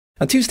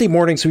On Tuesday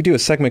mornings, we do a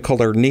segment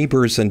called Our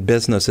Neighbors in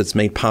Business. It's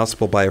made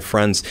possible by our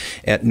friends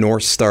at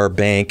Northstar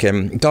Bank.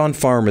 And Dawn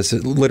Farm is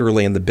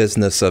literally in the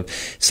business of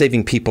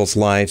saving people's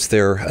lives.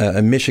 They're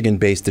a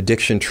Michigan-based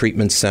addiction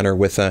treatment center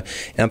with an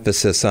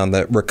emphasis on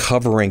the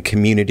recovering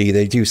community.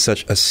 They do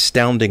such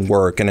astounding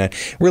work. And I'm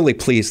really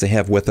pleased to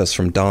have with us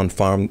from Dawn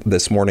Farm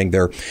this morning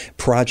their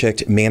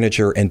project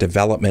manager and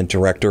development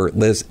director,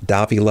 Liz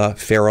Davila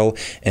Farrell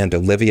and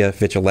Olivia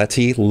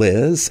Vigiletti.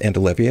 Liz and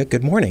Olivia,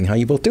 good morning. How are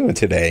you both doing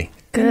today?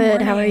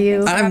 Good. How are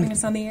you? Thanks for having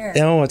us on the air.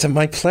 Oh, it's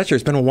my pleasure.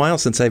 It's been a while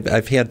since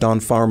I've had Dawn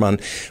Farm on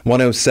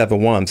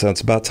 107.1, so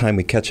it's about time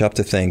we catch up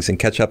to things and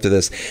catch up to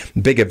this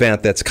big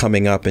event that's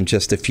coming up in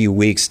just a few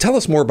weeks. Tell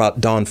us more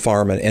about Dawn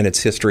Farm and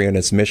its history and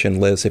its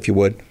mission, Liz, if you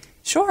would.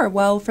 Sure.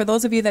 Well, for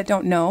those of you that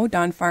don't know,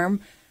 Dawn Farm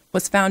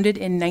was founded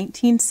in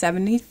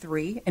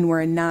 1973, and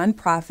we're a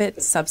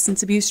nonprofit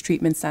substance abuse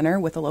treatment center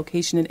with a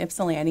location in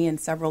Ypsilanti and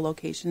several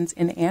locations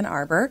in Ann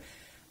Arbor.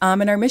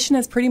 And our mission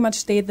has pretty much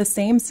stayed the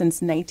same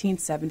since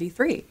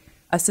 1973,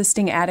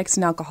 assisting addicts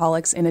and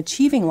alcoholics in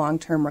achieving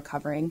long-term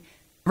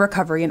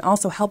recovery and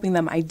also helping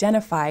them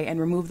identify and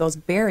remove those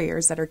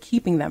barriers that are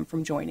keeping them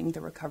from joining the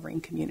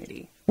recovering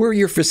community. Where are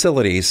your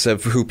facilities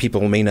of who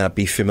people may not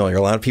be familiar?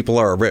 A lot of people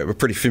are a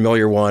pretty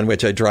familiar one,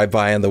 which I drive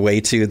by on the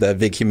way to the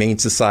big Humane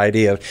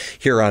Society of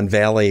Huron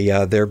Valley,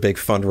 their big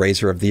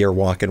fundraiser of the year,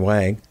 Walk and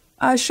Wag.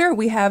 Sure.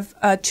 We have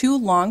two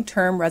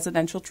long-term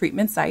residential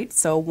treatment sites.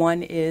 So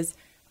one is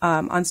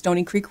on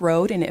Stony Creek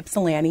Road in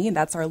Ypsilanti, and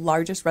that's our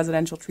largest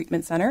residential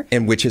treatment center.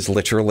 And which is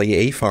literally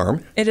a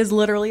farm. It is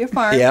literally a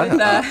farm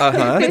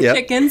with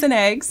chickens and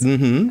eggs.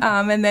 Mm-hmm.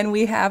 And then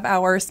we have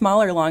our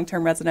smaller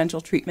long-term residential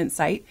treatment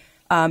site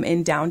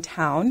in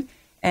downtown.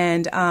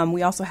 And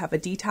we also have a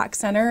detox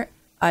center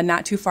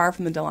not too far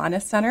from the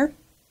Delanus Center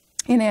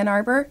in Ann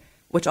Arbor,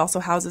 which also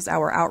houses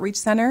our outreach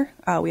center.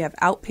 We have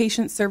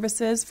outpatient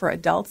services for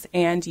adults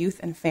and youth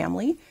and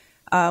family.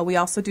 We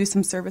also do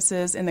some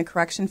services in the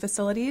correction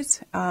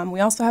facilities. We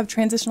also have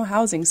transitional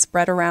housing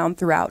spread around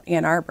throughout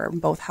Ann Arbor,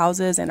 both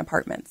houses and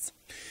apartments.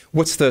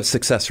 What's the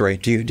success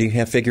rate? Do you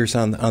have figures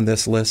on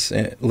this, Liz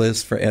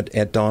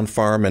at Dawn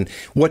Farm? And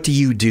what do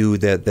you do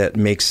that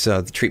makes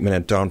the treatment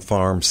at Dawn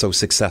Farm so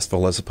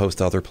successful as opposed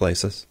to other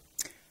places?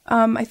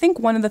 I think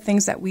one of the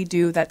things that we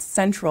do that's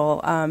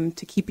central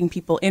to keeping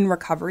people in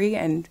recovery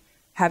and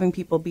having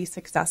people be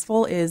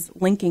successful is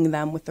linking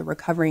them with the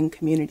recovering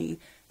community.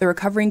 The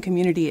recovering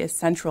community is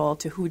central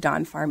to who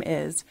Dawn Farm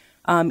is.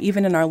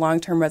 Even in our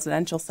long-term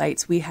residential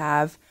sites, we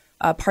have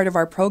part of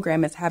our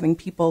program is having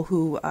people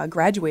who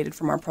graduated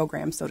from our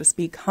program, so to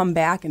speak, come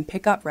back and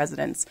pick up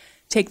residents,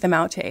 take them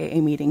out to AA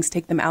meetings,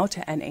 take them out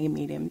to NA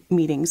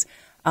meetings,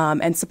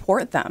 and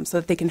support them so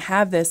that they can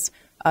have this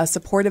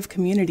supportive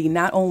community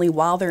not only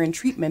while they're in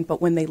treatment,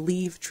 but when they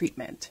leave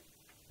treatment.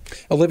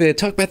 Olivia,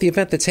 talk about the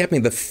event that's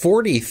happening, the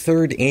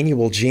 43rd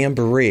Annual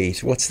Jamboree.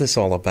 What's this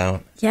all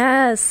about?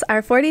 Yes,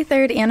 our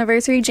 43rd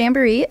Anniversary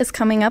Jamboree is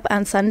coming up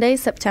on Sunday,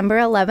 September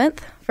 11th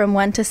from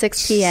 1 to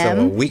 6 p.m.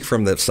 So a week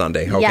from this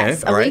Sunday, okay?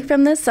 Yes, a week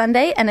from this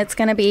Sunday, and it's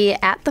going to be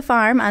at the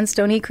farm on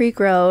Stony Creek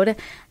Road.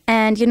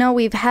 And, you know,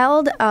 we've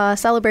held a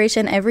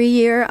celebration every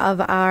year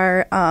of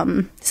our,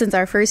 since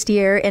our first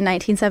year in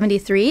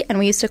 1973, and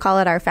we used to call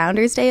it our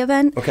Founders Day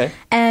event. Okay.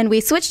 And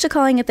we switched to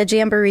calling it the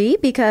Jamboree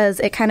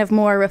because it kind of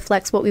more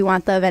reflects what we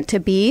want the event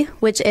to be,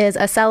 which is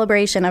a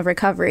celebration of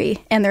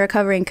recovery and the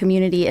recovering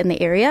community in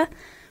the area.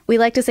 We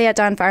like to say at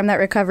Dawn Farm that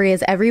recovery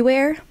is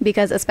everywhere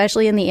because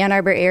especially in the Ann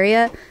Arbor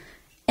area,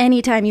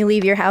 anytime you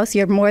leave your house,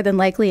 you're more than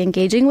likely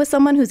engaging with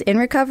someone who's in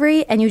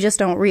recovery and you just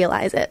don't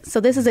realize it. So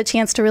this is a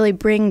chance to really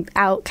bring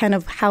out kind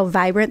of how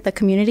vibrant the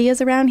community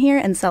is around here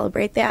and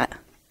celebrate that.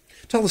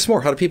 Tell us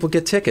more. How do people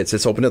get tickets?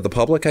 It's open to the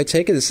public, I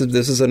take it. This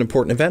is an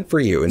important event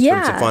for you in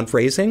terms of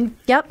fundraising?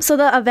 Yep. So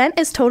the event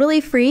is totally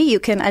free. You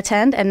can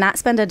attend and not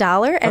spend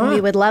 $1, and we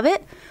would love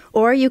it.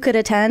 Or you could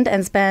attend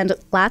and spend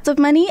lots of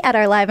money at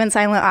our live and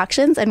silent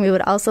auctions, and we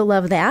would also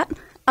love that.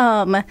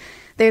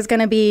 There's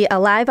going to be a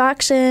live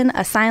auction,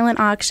 a silent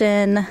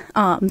auction.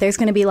 There's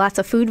going to be lots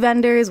of food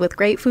vendors with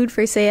great food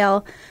for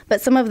sale.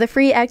 But some of the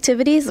free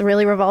activities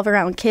really revolve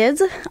around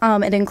kids.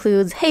 It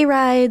includes hay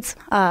rides,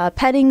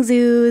 petting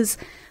zoos,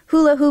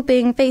 hula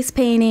hooping, face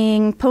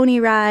painting, pony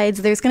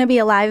rides. There's going to be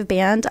a live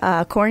band,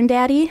 Corn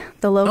Daddy,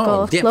 the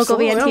local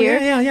band here.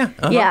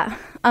 Yeah.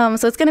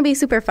 So it's going to be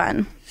super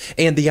fun.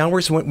 And the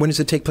hours, when does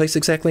it take place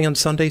exactly on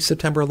Sunday,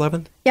 September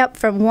 11th? Yep,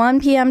 from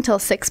 1 p.m. till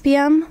 6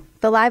 p.m.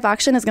 The live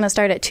auction is going to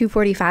start at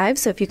 2:45,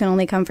 so if you can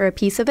only come for a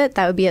piece of it,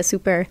 that would be a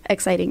super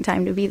exciting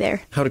time to be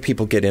there. How do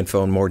people get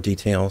info and more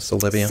details,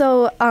 Olivia?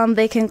 So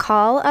they can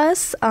call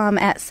us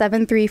at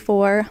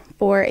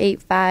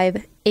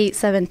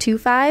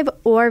 734-485-8725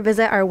 or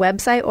visit our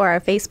website or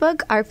our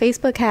Facebook. Our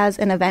Facebook has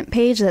an event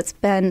page that's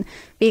been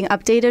being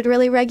updated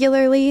really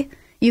regularly.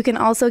 You can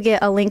also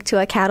get a link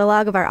to a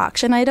catalog of our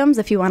auction items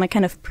if you want to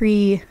kind of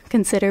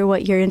pre-consider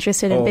what you're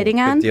interested in bidding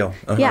on. Good deal.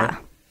 Yeah.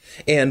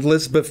 And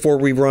Liz, before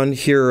we run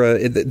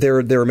here, there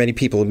are many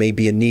people who may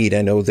be in need.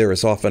 I know there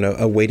is often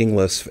a waiting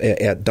list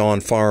at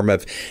Dawn Farm.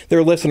 There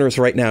are listeners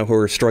right now who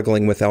are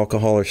struggling with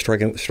alcohol or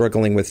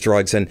struggling with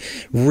drugs and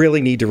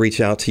really need to reach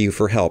out to you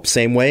for help.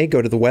 Same way,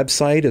 go to the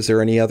website. Is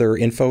there any other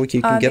info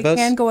you can give us?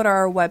 They can go to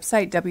our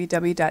website,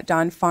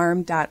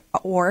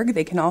 www.dawnfarm.org.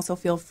 They can also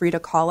feel free to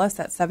call us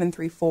at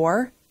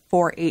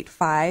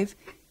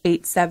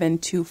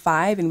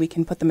 734-485-8725, and we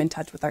can put them in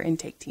touch with our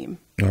intake team.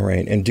 All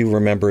right. And do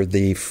remember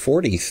the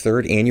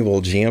 43rd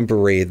Annual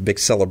Jamboree, the big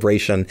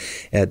celebration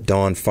at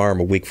Dawn Farm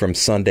a week from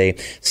Sunday,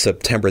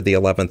 September the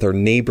 11th. Our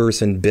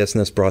Neighbors in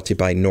Business, brought to you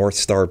by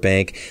Northstar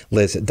Bank.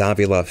 Liz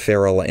Davila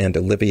Farrell and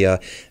Olivia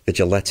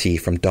Vigiletti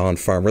from Dawn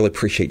Farm. Really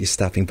appreciate you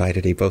stopping by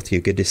today, both of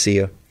you. Good to see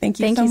you. Thank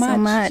you so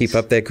much. Keep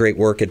up that great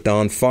work at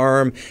Dawn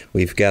Farm.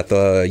 We've got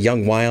the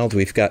Young Wild.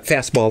 We've got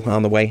Fastball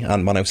on the way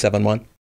on 107.1.